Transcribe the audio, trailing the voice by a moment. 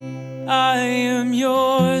I am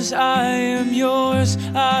yours, I am yours,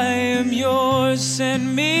 I am yours.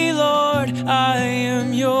 Send me, Lord. I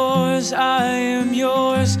am yours, I am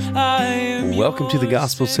yours, I am yours. Welcome to the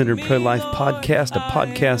Gospel-Centered Pro-Life Podcast, a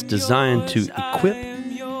podcast designed to equip,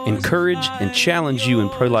 encourage, and challenge you in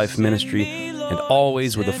pro-life ministry, and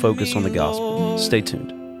always with a focus on the gospel. Stay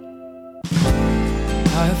tuned.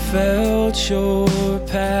 I felt your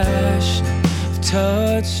passion, I've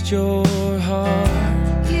touched your heart.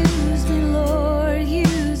 Use me, Lord,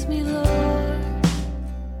 use me, Lord.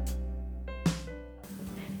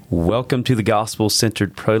 Welcome to the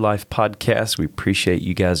Gospel-Centered Pro-Life Podcast. We appreciate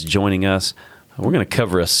you guys joining us. We're going to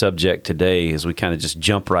cover a subject today as we kind of just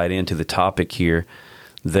jump right into the topic here,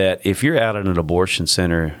 that if you're out at an abortion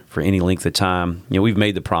center for any length of time, you know, we've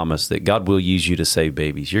made the promise that God will use you to save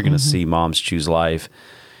babies. You're going to see moms choose life,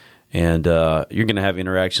 and you're going to have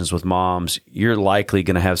interactions with moms. You're likely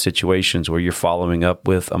going to have situations where you're following up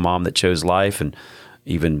with a mom that chose life and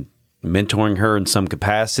even mentoring her in some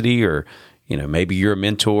capacity, or you know, maybe you're a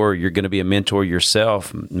mentor, you're going to be a mentor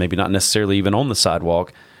yourself, maybe not necessarily even on the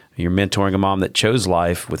sidewalk. You're mentoring a mom that chose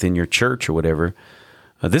life within your church or whatever.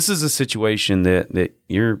 This is a situation that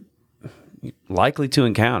you're likely to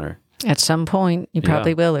encounter. At some point, you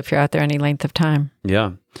probably will if you're out there any length of time.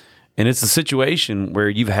 Yeah. And it's a situation where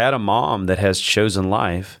you've had a mom that has chosen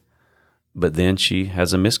life, but then she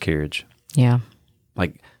has a miscarriage. Yeah.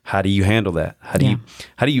 Like, how do you handle that? How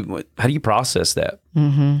do you process that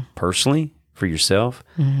personally for yourself?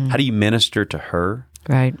 How do you minister to her?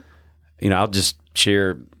 Right. You know, I'll just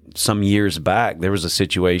share. Some years back, there was a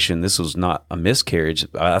situation, this was not a miscarriage.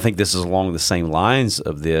 I think this is along the same lines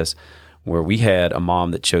of this, where we had a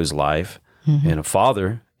mom that chose life and a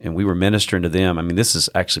father, and we were ministering to them. I mean, this has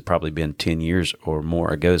actually probably been 10 years or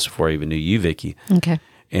more ago, before I even knew you, Vicki. Okay.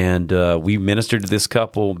 And we ministered to this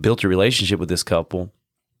couple, built a relationship with this couple.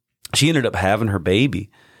 She ended up having her baby,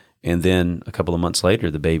 and then a couple of months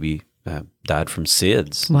later, the baby died from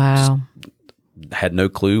SIDS. Wow. Just had no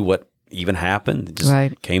clue what even happened. It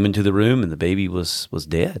just came into the room and the baby was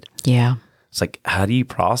dead. Yeah. It's like, how do you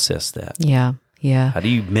process that? Yeah. Yeah. How do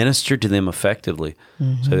you minister to them effectively?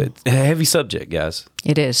 So it's a heavy subject, guys.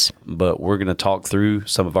 It is. But we're going to talk through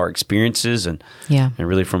some of our experiences and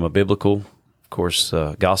really from a biblical, of course,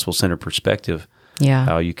 gospel-centered perspective. Yeah.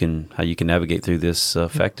 How you can navigate through this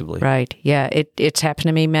effectively. Right. Yeah. It's happened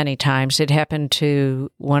to me many times. It happened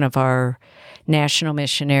to one of our national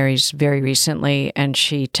missionaries very recently, and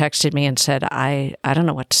she texted me and said, I don't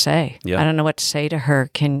know what to say. Yeah. I don't know what to say to her.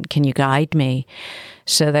 Can you guide me?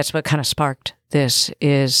 So that's what kind of sparked this,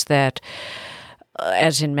 is that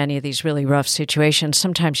as in many of these really rough situations,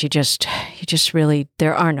 sometimes you just really,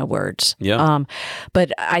 there are no words. Yeah.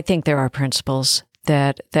 But I think there are principles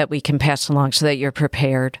that we can pass along so that you're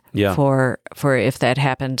prepared for if that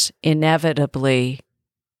happens. Inevitably,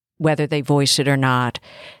 whether they voice it or not,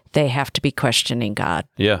 they have to be questioning God.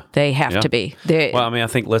 Yeah. They have to be. Well, I mean, I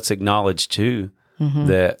think let's acknowledge too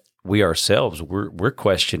that we ourselves, we're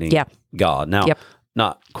questioning God. Now,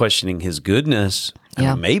 not questioning his goodness. I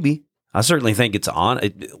mean, maybe. I certainly think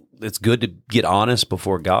it's good to get honest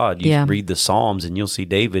before God. You read the Psalms and you'll see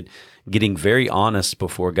David getting very honest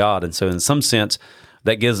before God. And so in some sense,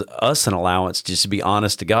 that gives us an allowance just to be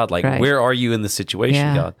honest to God. Like, where are you in the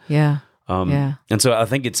situation, God? Yeah. And so I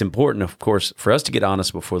think it's important, of course, for us to get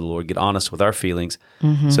honest before the Lord, get honest with our feelings,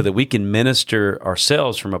 so that we can minister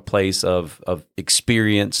ourselves from a place of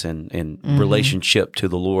experience and relationship to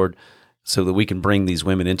the Lord, so that we can bring these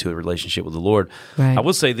women into a relationship with the Lord. Right. I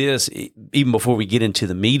will say this, even before we get into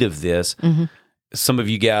the meat of this, some of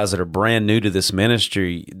you guys that are brand new to this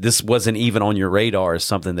ministry, this wasn't even on your radar as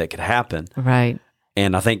something that could happen. Right.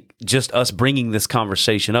 And I think just us bringing this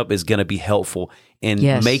conversation up is going to be helpful in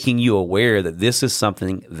making you aware that this is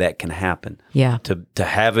something that can happen. Yeah. To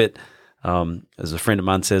have it, as a friend of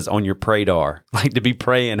mine says, on your pradar, like to be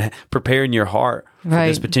praying, preparing your heart for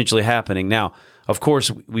this potentially happening. Now, of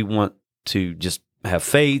course, we want to just have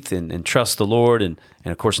faith and trust the Lord, and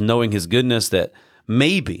of course, knowing his goodness, that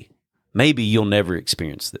maybe you'll never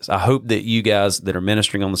experience this. I hope that you guys that are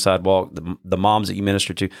ministering on the sidewalk, the moms that you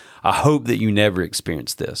minister to, I hope that you never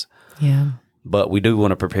experience this. Yeah. But we do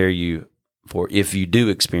want to prepare you for if you do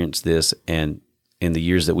experience this, and in the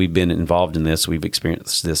years that we've been involved in this, we've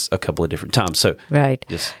experienced this a couple of different times. So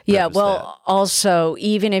also,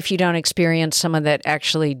 even if you don't experience someone that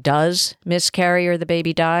actually does miscarry or the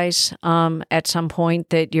baby dies at some point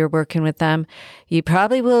that you're working with them, you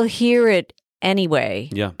probably will hear it anyway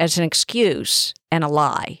as an excuse and a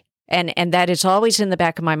lie And that is always in the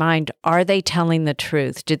back of my mind. Are they telling the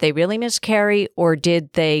truth? Did they really miscarry, or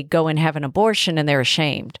did they go and have an abortion and they're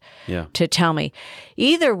ashamed to tell me?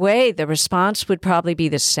 Either way, the response would probably be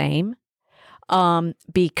the same,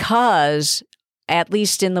 because at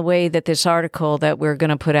least in the way that this article that we're going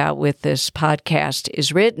to put out with this podcast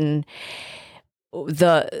is written,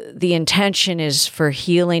 the intention is for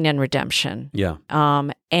healing and redemption. Yeah.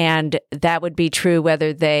 And that would be true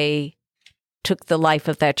whether they took the life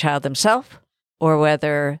of that child themselves or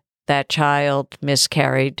whether that child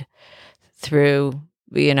miscarried through,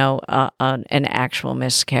 an actual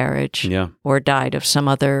miscarriage, or died of some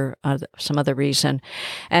other reason.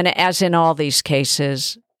 And as in all these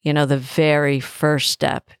cases, the very first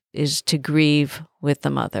step is to grieve with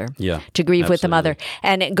the mother. Yeah. To grieve absolutely. with the mother.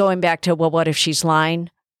 And going back to, what if she's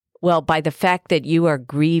lying? Well, by the fact that you are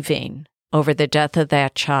grieving over the death of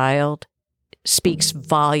that child speaks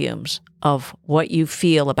volumes of what you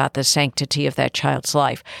feel about the sanctity of that child's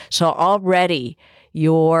life. So already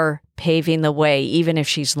you're paving the way, even if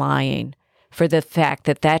she's lying, for the fact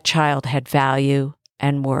that that child had value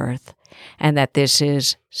and worth, and that this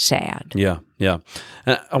is sad. Yeah, yeah.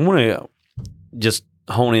 I want to just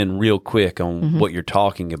hone in real quick on what you're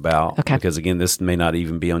talking about, because again, this may not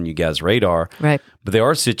even be on you guys' radar. Right. But there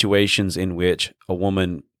are situations in which a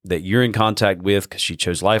woman that you're in contact with because she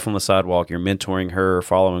chose life on the sidewalk, you're mentoring her,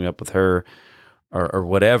 following up with her, or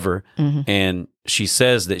whatever, and she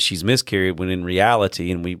says that she's miscarried when in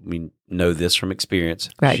reality, and we know this from experience,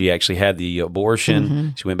 she actually had the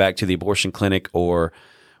abortion, she went back to the abortion clinic, or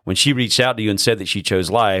when she reached out to you and said that she chose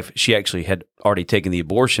life, she actually had already taken the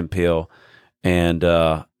abortion pill and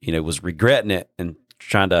was regretting it and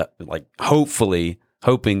trying to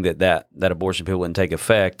hoping that abortion pill wouldn't take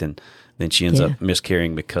effect, and then she ends up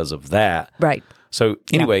miscarrying because of that. Right. So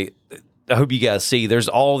anyway, I hope you guys see there's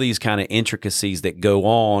all these kind of intricacies that go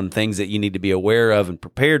on, things that you need to be aware of and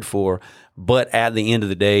prepared for. But at the end of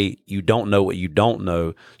the day, you don't know what you don't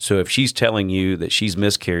know. So if she's telling you that she's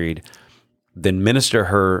miscarried, then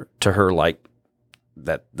minister to her like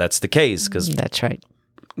that's the case, because that's right.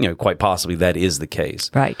 Quite possibly that is the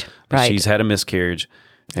case. Right. She's had a miscarriage,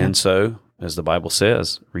 and so, as the Bible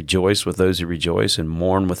says, rejoice with those who rejoice and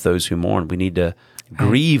mourn with those who mourn. We need to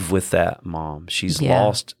grieve with that mom. She's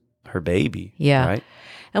lost her baby. Yeah. Right?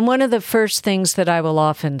 And one of the first things that I will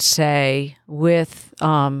often say with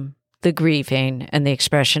the grieving and the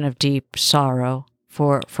expression of deep sorrow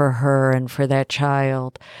for her and for that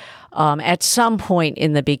child, at some point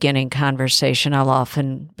in the beginning conversation, I'll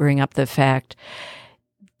often bring up the fact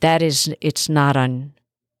that it's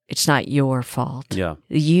not your fault. Yeah.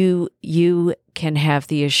 You can have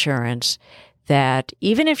the assurance that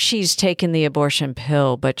even if she's taken the abortion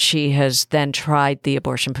pill, but she has then tried the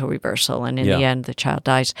abortion pill reversal, and in the end the child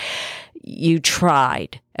dies, you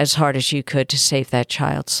tried as hard as you could to save that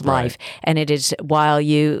child's life. And it is, while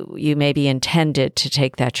you maybe intended to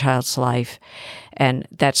take that child's life, and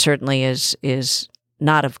that certainly is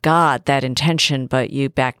not of God, that intention, but you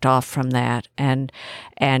backed off from that, and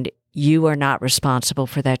you are not responsible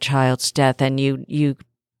for that child's death, and you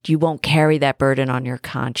won't carry that burden on your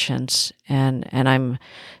conscience. And I'm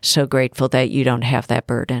so grateful that you don't have that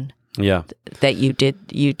burden. Yeah. That you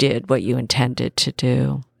did what you intended to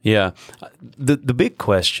do. Yeah. The big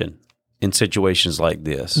question in situations like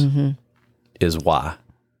this is why.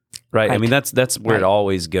 Right? I mean, that's where it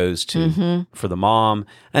always goes to for the mom,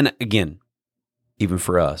 and again, even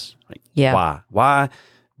for us. Why? Why?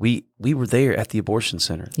 We were there at the abortion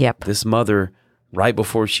center. Yep. This mother, right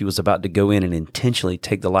before she was about to go in and intentionally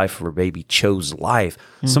take the life of her baby, chose life.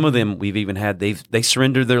 Some of them we've even had, they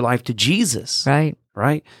surrendered their life to Jesus. Right.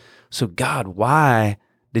 Right? So God, why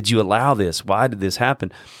did you allow this? Why did this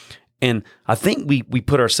happen? And I think we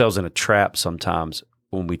put ourselves in a trap sometimes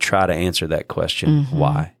when we try to answer that question,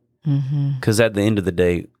 why? Because at the end of the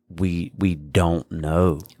day, we don't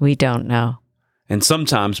know. We don't know. And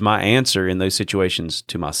sometimes my answer in those situations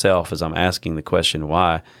to myself as I'm asking the question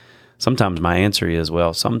why, sometimes my answer is,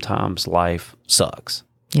 well, sometimes life sucks.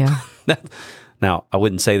 Yeah. Now, I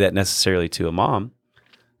wouldn't say that necessarily to a mom.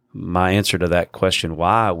 My answer to that question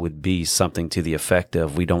why would be something to the effect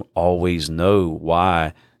of we don't always know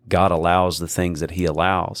why God allows the things that he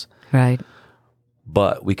allows. Right.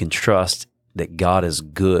 But we can trust that God is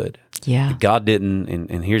good. Yeah. God didn't,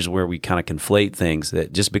 and here's where we kind of conflate things,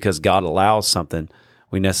 that just because God allows something,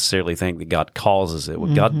 we necessarily think that God causes it.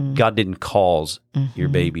 Well, God didn't cause your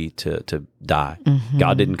baby to die.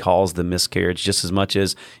 God didn't cause the miscarriage, just as much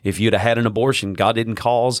as if you'd have had an abortion, God didn't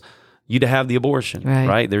cause you to have the abortion,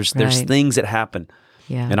 right? There's things that happen.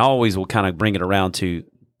 Yeah. And I always will kind of bring it around to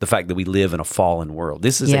the fact that we live in a fallen world.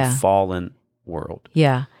 This is a fallen world.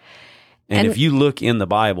 Yeah. And if you look in the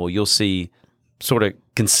Bible, you'll see sort of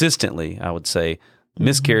consistently, I would say,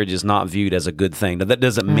 miscarriage is not viewed as a good thing. Now, that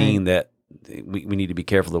doesn't mean that we need to be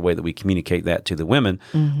careful the way that we communicate that to the women.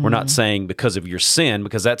 We're not saying because of your sin,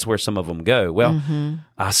 because that's where some of them go. Well,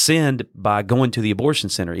 I sinned by going to the abortion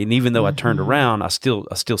center, and even though I turned around, I still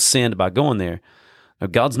sinned by going there. Now,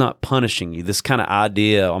 God's not punishing you. This kind of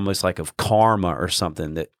idea, almost like of karma or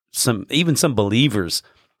something, that even some believers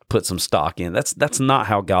put some stock in. That's not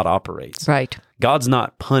how God operates. Right. God's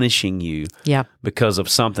not punishing you because of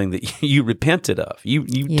something that you repented of.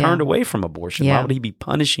 You turned away from abortion. Why would he be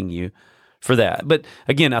punishing you for that? But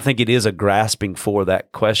again, I think it is a grasping for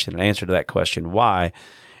that question, an answer to that question, why?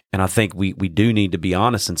 And I think we do need to be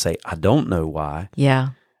honest and say, I don't know why. Yeah.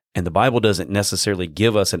 And the Bible doesn't necessarily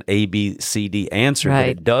give us an A, B, C, D answer, but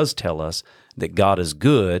it does tell us that God is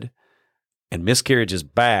good and miscarriage is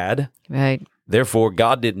bad. Right. Therefore,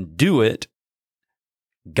 God didn't do it.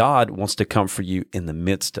 God wants to comfort you in the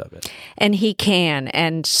midst of it. And he can.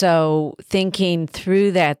 And so thinking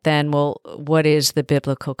through that then, well, what is the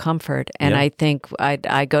biblical comfort? And I think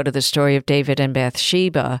I go to the story of David and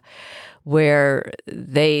Bathsheba, where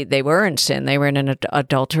they were in sin. They were in an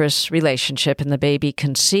adulterous relationship, and the baby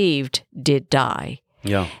conceived did die.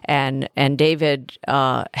 Yeah. And David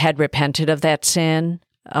had repented of that sin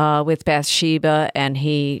with Bathsheba, and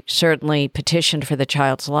he certainly petitioned for the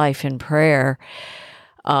child's life in prayer,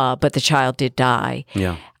 but the child did die.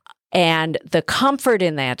 Yeah. And the comfort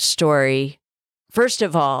in that story, first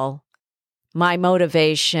of all, my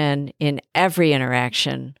motivation in every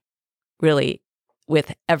interaction, really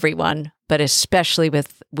with everyone, but especially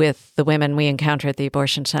with the women we encounter at the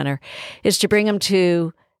abortion center, is to bring them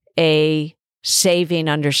to a saving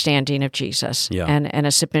understanding of Jesus and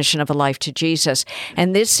a submission of a life to Jesus.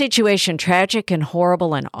 And this situation, tragic and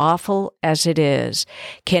horrible and awful as it is,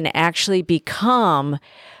 can actually become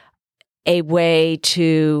a way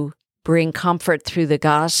to bring comfort through the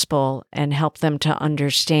gospel and help them to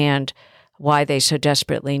understand why they so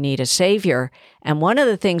desperately need a Savior. And one of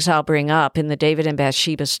the things I'll bring up in the David and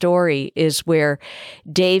Bathsheba story is where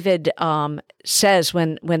David says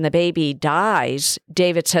when the baby dies,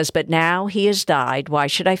 David says, "But now he has died. Why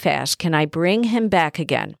should I fast? Can I bring him back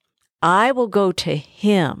again? I will go to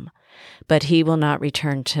him, but he will not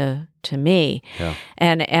return to me." Yeah.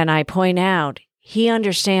 And I point out, he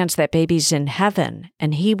understands that baby's in heaven,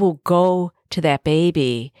 and he will go to that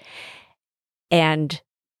baby. And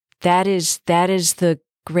that is the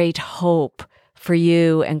great hope for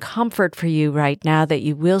you and comfort for you right now, that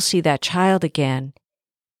you will see that child again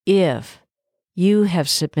if you have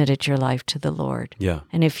submitted your life to the Lord. Yeah.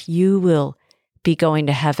 And if you will be going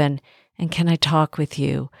to heaven. And can I talk with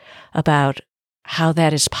you about how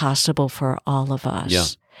that is possible for all of us? Yeah.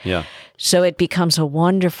 Yeah. So it becomes a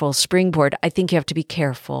wonderful springboard. I think you have to be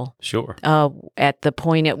careful. Sure. At the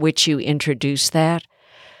point at which you introduce that.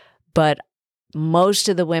 But most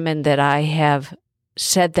of the women that I have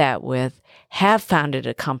said that with have found it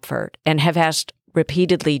a comfort and have asked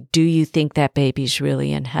repeatedly, do you think that baby's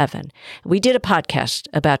really in heaven? We did a podcast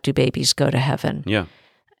about, do babies go to heaven? Yeah.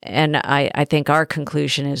 And I think our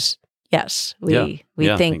conclusion is yes. We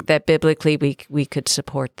think that biblically we could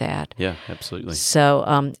support that. Yeah, absolutely.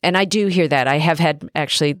 So, and I do hear that. I have had,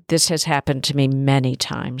 actually, this has happened to me many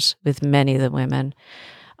times with many of the women.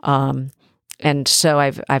 And so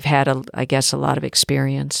I've had a lot of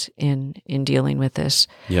experience in dealing with this.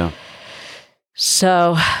 Yeah.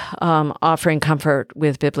 So offering comfort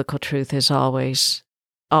with biblical truth is always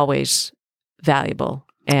valuable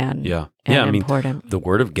and important. The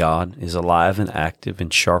Word of God is alive and active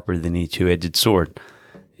and sharper than any two-edged sword.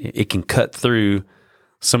 It can cut through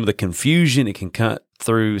some of the confusion. It can cut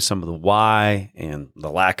through some of the why and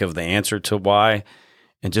the lack of the answer to why,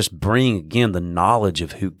 and just bring, again, the knowledge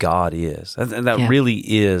of who God is. And that really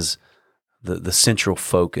is the central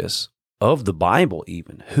focus of the Bible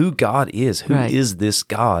even. Who God is. Who is this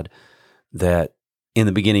God that in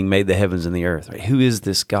the beginning made the heavens and the earth? Right? Who is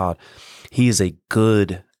this God? He is a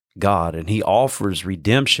good God, and He offers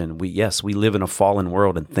redemption. We live in a fallen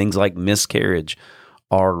world, and things like miscarriage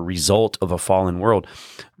are a result of a fallen world.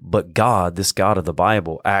 But God, this God of the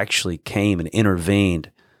Bible, actually came and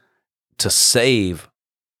intervened to save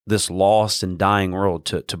this lost and dying world,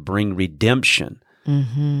 to bring redemption.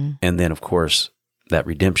 Mm-hmm. And then, of course, that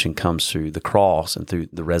redemption comes through the cross and through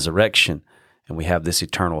the resurrection, and we have this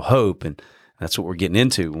eternal hope, and that's what we're getting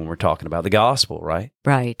into when we're talking about the gospel, right?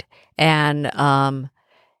 Right. And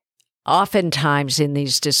oftentimes in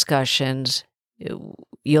these discussions,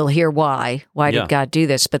 you'll hear why. Why did God do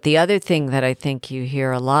this? But the other thing that I think you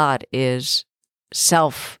hear a lot is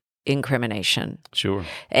self-incrimination. Sure.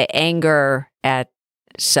 Anger at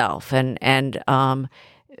self and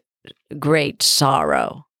great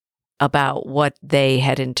sorrow about what they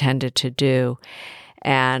had intended to do,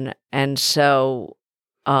 and so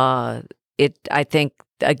I think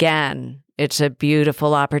again it's a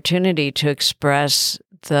beautiful opportunity to express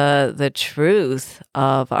the truth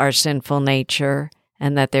of our sinful nature,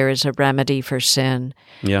 and that there is a remedy for sin,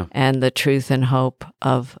 and the truth and hope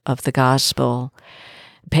of the gospel.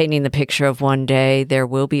 Painting the picture of one day there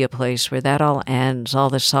will be a place where that all ends, all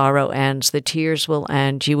the sorrow ends, the tears will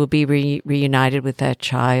end, you will be reunited with that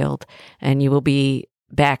child, and you will be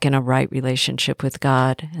back in a right relationship with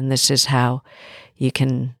God, and this is how you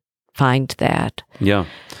can find that. Yeah.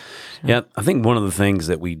 Yeah, I think one of the things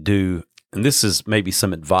that we do, and this is maybe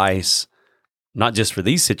some advice, not just for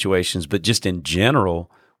these situations, but just in general,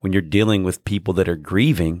 when you're dealing with people that are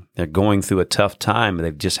grieving, they're going through a tough time,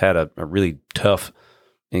 they've just had a really tough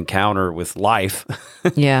encounter with life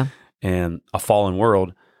and a fallen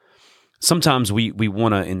world. Sometimes we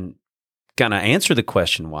want to kind of answer the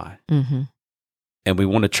question why. Mm-hmm. And we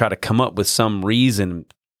want to try to come up with some reason,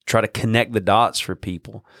 try to connect the dots for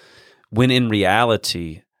people. When in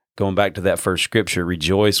reality, going back to that first scripture,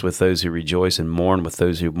 rejoice with those who rejoice and mourn with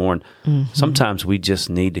those who mourn. Mm-hmm. Sometimes we just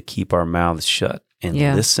need to keep our mouths shut and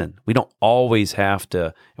listen. We don't always have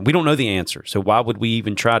to, and we don't know the answer. So why would we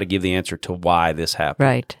even try to give the answer to why this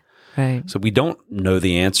happened? Right. So we don't know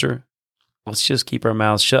the answer. Let's just keep our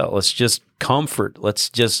mouths shut. Let's just comfort.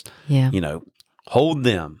 Let's just, hold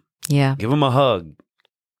them. Yeah. Give them a hug.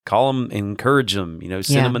 Call them, encourage them,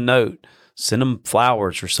 send them a note, send them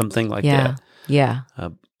flowers or something like that. Yeah.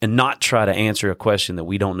 And not try to answer a question that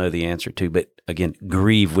we don't know the answer to, but again,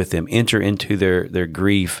 grieve with them, enter into their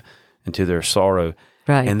grief, into their sorrow.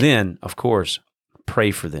 Right. And then, of course, pray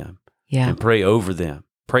for them and pray over them,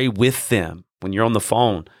 pray with them. When you're on the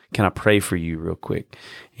phone, can I pray for you real quick?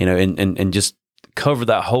 And just cover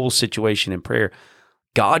that whole situation in prayer.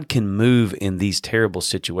 God can move in these terrible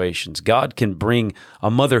situations. God can bring a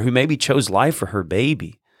mother who maybe chose life for her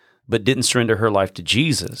baby, but didn't surrender her life to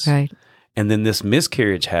Jesus. Right. And then this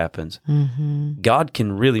miscarriage happens. Mm-hmm. God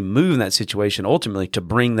can really move in that situation ultimately to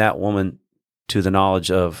bring that woman to the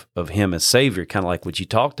knowledge of Him as Savior, kind of like what you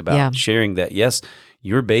talked about, sharing that, yes,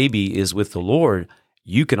 your baby is with the Lord.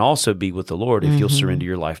 You can also be with the Lord if you'll surrender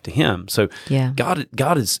your life to Him. So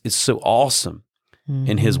God is so awesome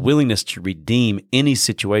in His willingness to redeem any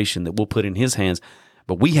situation that we'll put in His hands.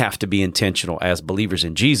 But we have to be intentional as believers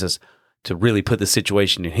in Jesus to really put the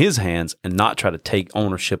situation in His hands and not try to take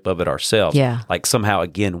ownership of it ourselves. Yeah. Like somehow,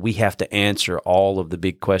 again, we have to answer all of the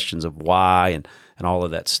big questions of why and all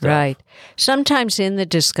of that stuff. Right. Sometimes in the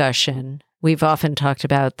discussion, we've often talked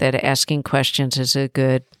about that asking questions is a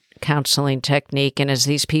good counseling technique. And as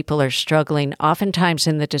these people are struggling, oftentimes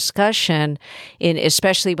in the discussion,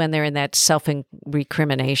 especially when they're in that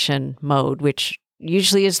self-recrimination mode, which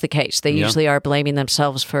usually is the case. They usually are blaming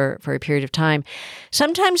themselves for a period of time.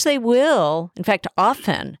 Sometimes they will, in fact,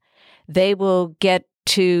 often, they will get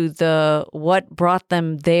to what brought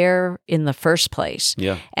them there in the first place.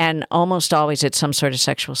 Yeah. And almost always it's some sort of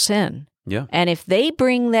sexual sin. Yeah. And if they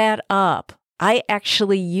bring that up, I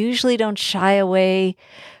actually usually don't shy away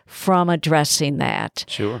from addressing that.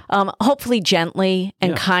 Sure. Hopefully gently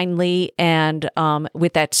and kindly and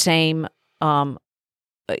with that same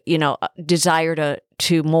desire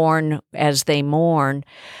to mourn as they mourn.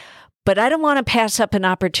 But I don't want to pass up an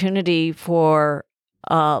opportunity for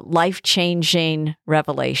life-changing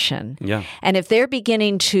revelation. Yeah. And if they're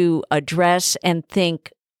beginning to address and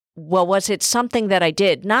think, well, was it something that I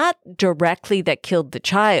did, not directly that killed the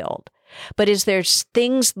child, but is there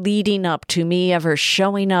things leading up to me ever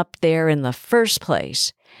showing up there in the first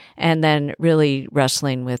place? And then really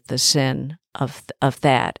wrestling with the sin of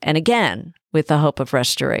that. And again, with the hope of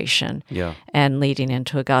restoration and leading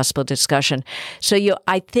into a gospel discussion. So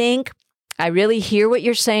I think I really hear what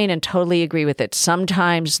you're saying and totally agree with it.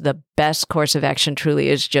 Sometimes the best course of action truly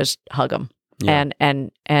is just hug them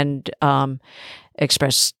and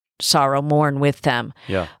express sorrow, mourn with them.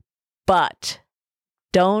 Yeah. But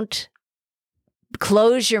don't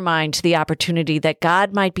close your mind to the opportunity that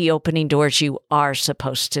God might be opening doors you are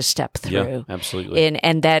supposed to step through. Yeah, absolutely.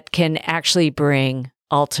 And that can actually bring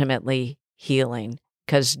ultimately healing.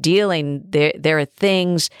 Because there are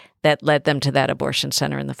things that led them to that abortion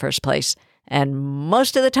center in the first place. And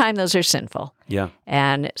most of the time, those are sinful. Yeah.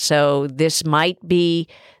 And so this might be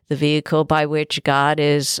the vehicle by which God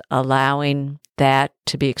is allowing that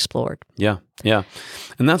to be explored. Yeah, yeah.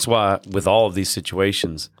 And that's why with all of these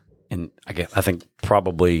situations, and I think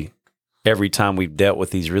probably every time we've dealt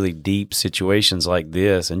with these really deep situations like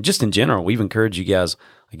this, and just in general, we've encouraged you guys,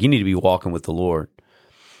 like, you need to be walking with the Lord.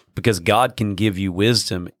 because God can give you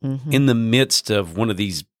wisdom in the midst of one of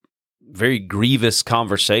these very grievous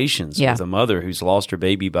conversations with a mother who's lost her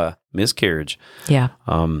baby by miscarriage. Yeah.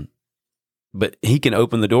 But he can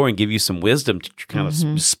open the door and give you some wisdom to kind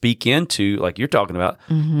of speak into, like you're talking about,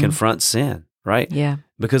 confront sin, right? Yeah.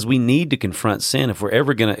 Because we need to confront sin if we're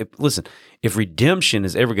ever going to, listen, if redemption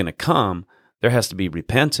is ever going to come, there has to be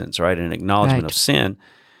repentance, right? And an acknowledgement of sin.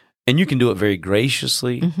 And you can do it very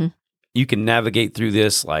graciously. You can navigate through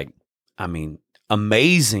this,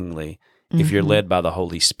 amazingly if you're led by the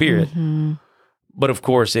Holy Spirit. But of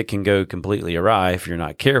course, it can go completely awry if you're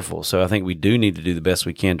not careful. So I think we do need to do the best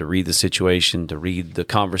we can to read the situation, to read the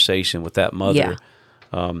conversation with that mother,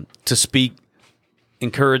 to speak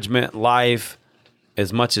encouragement, life,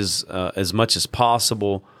 as much as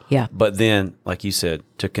possible. Yeah. But then, like you said,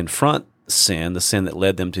 to confront sin, the sin that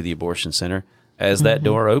led them to the abortion center, as that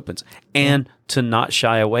door opens, and to not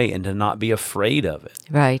shy away and to not be afraid of it.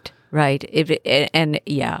 Right. I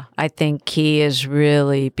think key is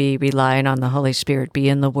really be relying on the Holy Spirit, be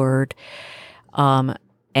in the Word,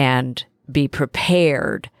 and be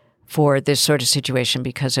prepared for this sort of situation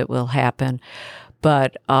because it will happen.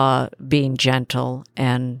 But being gentle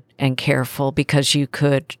and careful because you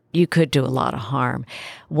could do a lot of harm.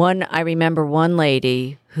 I remember one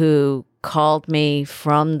lady who called me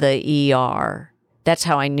from the ER. That's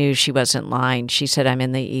how I knew she wasn't lying. She said, "I'm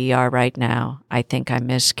in the ER right now. I think I'm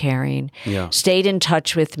miscarrying." Yeah. Stayed in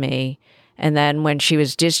touch with me. And then when she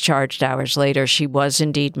was discharged hours later, she was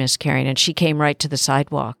indeed miscarrying. And she came right to the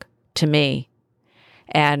sidewalk to me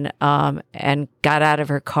and got out of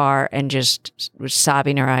her car and just was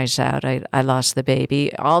sobbing her eyes out. I lost the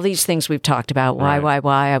baby. All these things we've talked about. Why?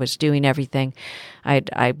 I was doing everything.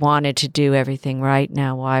 I wanted to do everything right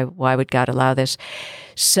now. Why would God allow this?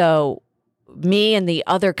 So me and the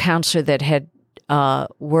other counselor that had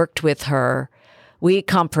worked with her, we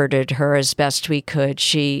comforted her as best we could.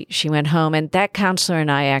 She went home, and that counselor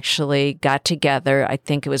and I actually got together. I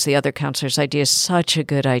think it was the other counselor's idea. Such a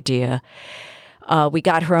good idea. We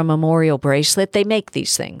got her a memorial bracelet. They make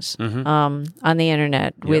these things on the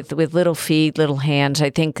internet with little feet, little hands. I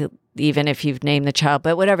think even if you've named the child,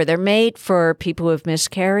 but whatever. They're made for people who have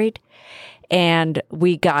miscarried. And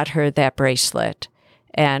we got her that bracelet.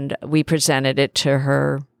 And we presented it to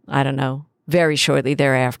her, I don't know, very shortly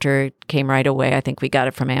thereafter. It came right away. I think we got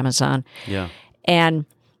it from Amazon. Yeah. And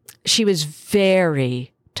she was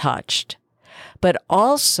very touched. But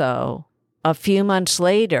also, a few months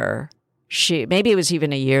later, maybe it was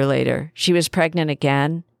even a year later, she was pregnant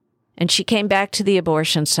again. And she came back to the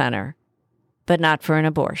abortion center, but not for an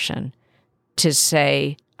abortion, to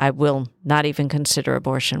say, "I will not even consider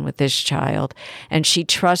abortion with this child." And she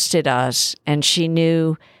trusted us, and she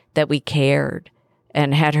knew that we cared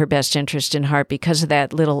and had her best interest in heart because of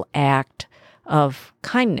that little act of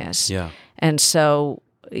kindness. Yeah. And so,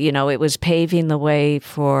 it was paving the way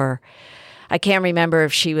for, I can't remember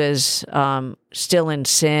if she was still in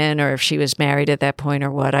sin or if she was married at that point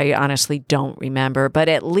or what. I honestly don't remember. But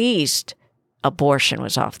at least abortion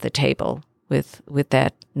was off the table with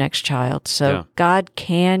that next child. So God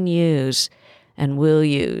can use and will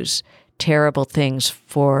use terrible things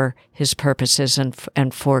for his purposes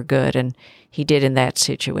and for good. And he did in that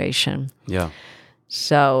situation. Yeah.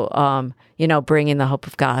 So, bringing the hope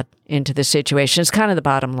of God into the situation is kind of the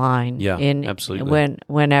bottom line. Yeah, absolutely.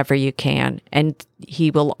 Whenever you can. And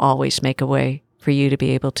he will always make a way for you to be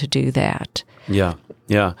able to do that. Yeah.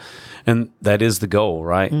 Yeah. And that is the goal,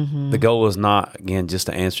 right? The goal is not, again, just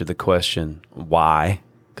to answer the question, why?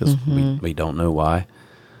 Because we don't know why.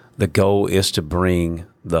 The goal is to bring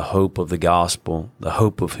the hope of the gospel, the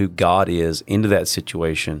hope of who God is into that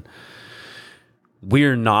situation.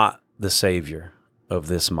 We're not the savior of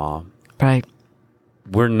this mom. Right.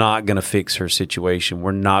 We're not going to fix her situation.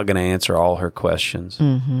 We're not going to answer all her questions.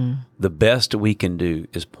 The best we can do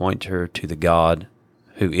is point her to the God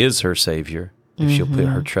who is her savior, if she'll put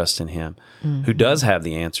her trust in him, who does have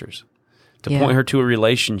the answers, to point her to a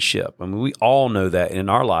relationship. I mean, we all know that in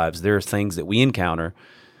our lives, there are things that we encounter.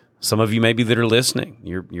 Some of you maybe that are listening,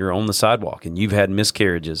 you're on the sidewalk and you've had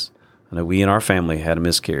miscarriages. I know we in our family had a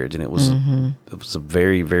miscarriage, and it was a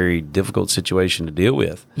very, very difficult situation to deal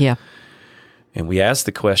with. Yeah. And we ask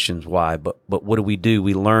the questions why, but what do?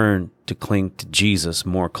 We learn to cling to Jesus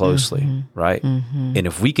more closely, right? And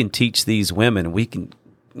if we can teach these women, we can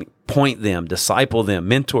point them, disciple them,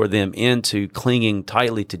 mentor them into clinging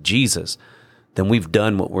tightly to Jesus, then we've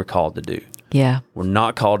done what we're called to do. Yeah. We're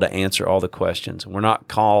not called to answer all the questions. We're not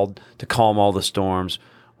called to calm all the storms.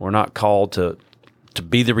 We're not called to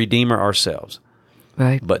be the Redeemer ourselves.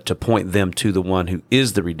 Right. But to point them to the one who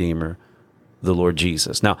is the Redeemer the Lord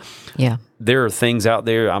Jesus. Now, Yeah. there are things out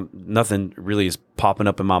there. Nothing really is popping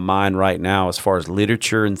up in my mind right now as far as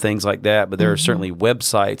literature and things like that, but there are certainly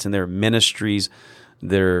websites and there are ministries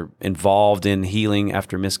that are involved in healing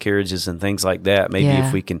after miscarriages and things like that. Maybe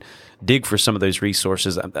if we can dig for some of those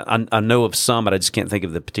resources. I know of some, but I just can't think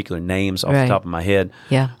of the particular names off the top of my head.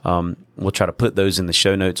 Yeah. We'll try to put those in the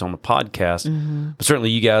show notes on the podcast. But certainly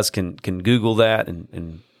you guys can Google that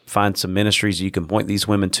and find some ministries you can point these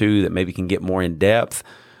women to that maybe can get more in depth.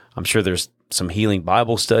 I'm sure there's some healing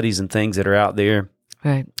Bible studies and things that are out there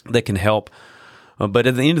that can help. But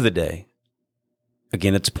at the end of the day,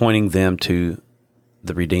 again, it's pointing them to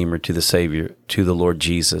the Redeemer, to the Savior, to the Lord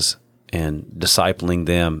Jesus, and discipling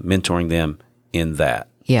them, mentoring them in that.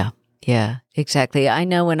 Yeah, exactly. I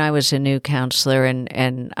know when I was a new counselor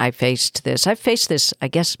and I've faced this, I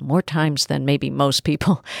guess, more times than maybe most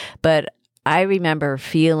people, but I remember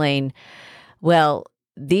feeling, well,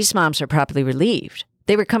 these moms are probably relieved.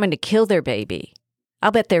 They were coming to kill their baby. I'll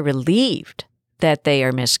bet they're relieved that they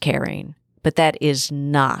are miscarrying, but that is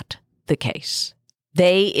not the case.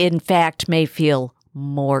 They, in fact, may feel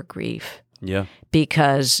more grief. Yeah.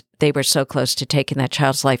 Because they were so close to taking that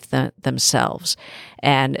child's life themselves.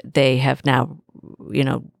 And they have now,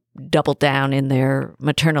 doubled down in their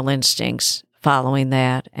maternal instincts following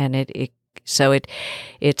that. And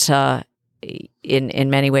it's in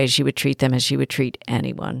many ways you would treat them as you would treat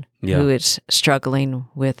anyone who is struggling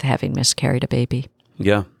with having miscarried a baby.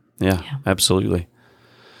 Yeah, absolutely.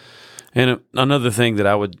 And another thing that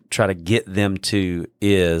I would try to get them to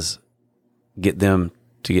is get them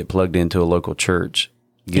to get plugged into a local church,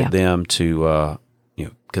 get them to,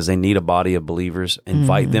 because they need a body of believers,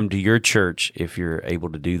 invite them to your church if you're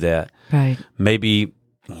able to do that. Right. Maybe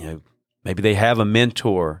they have a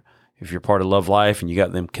mentor. If you're part of Love Life and you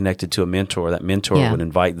got them connected to a mentor, that mentor would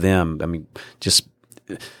invite them. I mean, just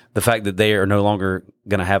the fact that they are no longer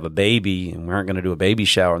going to have a baby and we aren't going to do a baby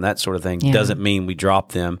shower and that sort of thing doesn't mean we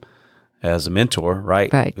drop them as a mentor,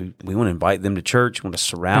 right? Right. We want to invite them to church. We want to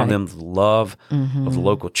surround them with the love of the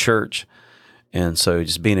local church. And so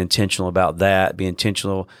just being intentional about that, be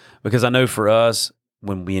intentional, because I know for us,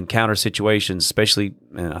 when we encounter situations, especially,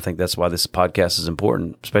 and I think that's why this podcast is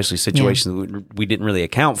important, especially situations that we didn't really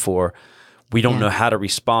account for, we don't know how to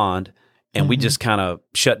respond, and we just kind of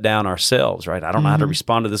shut down ourselves, right? I don't know how to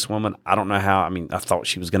respond to this woman. I don't know how. I mean, I thought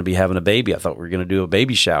she was going to be having a baby. I thought we were going to do a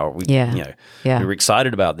baby shower. We were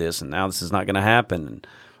excited about this, and now this is not going to happen. And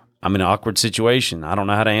I'm in an awkward situation. I don't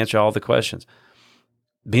know how to answer all the questions.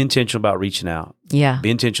 Be intentional about reaching out. Yeah. Be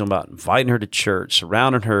intentional about inviting her to church,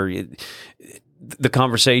 surrounding her. The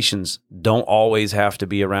conversations don't always have to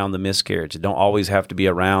be around the miscarriage. It don't always have to be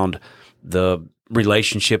around the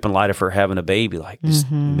relationship in light of her having a baby. Like,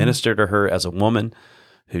 just minister to her as a woman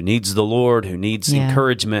who needs the Lord, who needs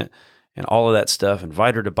encouragement and all of that stuff.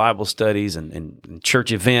 Invite her to Bible studies and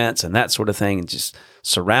church events and that sort of thing, and just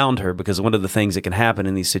surround her, because one of the things that can happen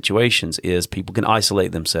in these situations is people can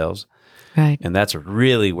isolate themselves. Right. And that's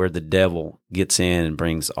really where the devil gets in and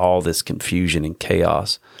brings all this confusion and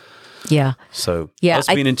chaos. Yeah. So us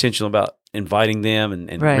being intentional about inviting them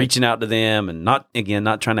and reaching out to them, and not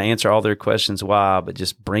trying to answer all their questions why, but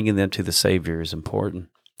just bringing them to the Savior is important.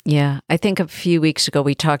 Yeah. I think a few weeks ago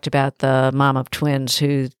we talked about the mom of twins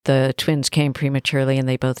who the twins came prematurely and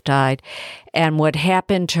they both died. And what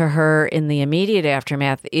happened to her in the immediate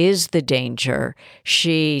aftermath is the danger.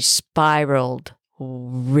 She spiraled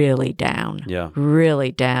really down,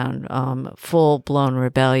 full-blown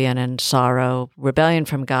rebellion and sorrow, rebellion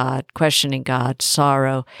from God, questioning God,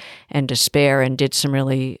 sorrow and despair, and did some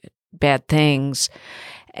really bad things,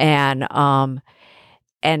 and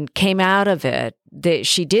came out of it.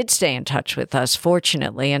 She did stay in touch with us,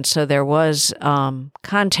 fortunately, and so there was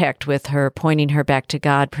contact with her, pointing her back to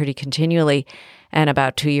God pretty continually. And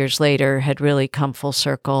about 2 years later, had really come full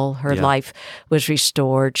circle. Her life was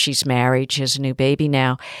restored. She's married. She has a new baby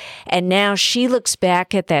now. And now she looks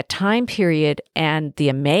back at that time period, and the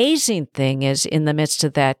amazing thing is, in the midst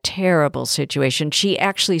of that terrible situation, she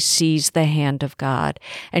actually sees the hand of God,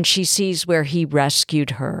 and she sees where He rescued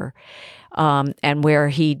her, and where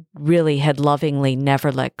He really had lovingly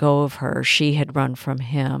never let go of her. She had run from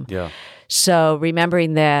Him. Yeah. So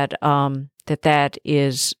remembering that, that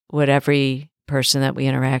is what every person that we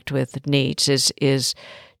interact with needs, is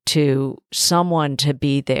to someone to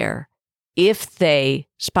be there, if they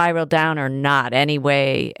spiral down or not, any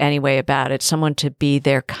way about it, someone to be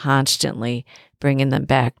there constantly, bringing them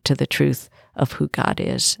back to the truth of who God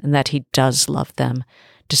is, and that He does love them,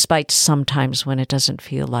 despite sometimes when it doesn't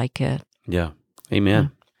feel like it. Yeah.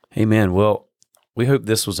 Amen. Yeah. Amen. Well, we hope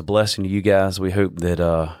this was a blessing to you guys. We hope that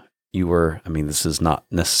this is not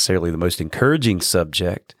necessarily the most encouraging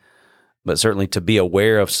subject, but certainly to be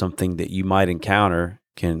aware of something that you might encounter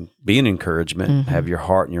can be an encouragement. Have your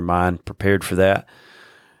heart and your mind prepared for that.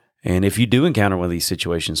 And if you do encounter one of these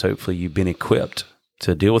situations, hopefully you've been equipped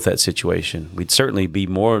to deal with that situation. We'd certainly be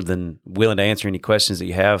more than willing to answer any questions that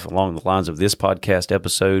you have along the lines of this podcast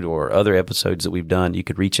episode or other episodes that we've done. You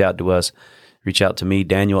could reach out to us. Reach out to me,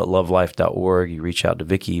 Daniel at lovelife.org. You reach out to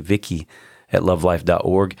Vicky at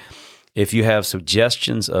lovelife.org. If you have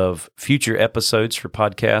suggestions of future episodes for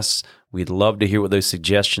podcasts, we'd love to hear what those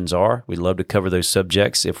suggestions are. We'd love to cover those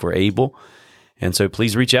subjects if we're able. And so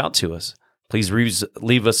please reach out to us. Please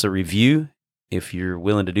leave us a review. If you're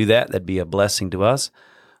willing to do that, that'd be a blessing to us.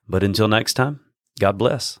 But until next time, God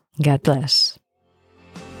bless. God bless.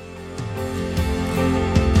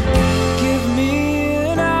 Give me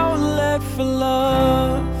an outlet for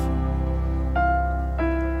love.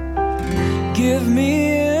 Give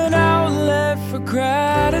me an outlet for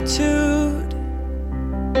gratitude.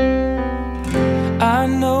 I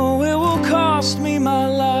know it will cost me my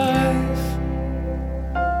life,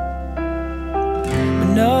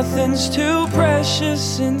 but nothing's too precious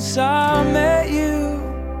since I met you.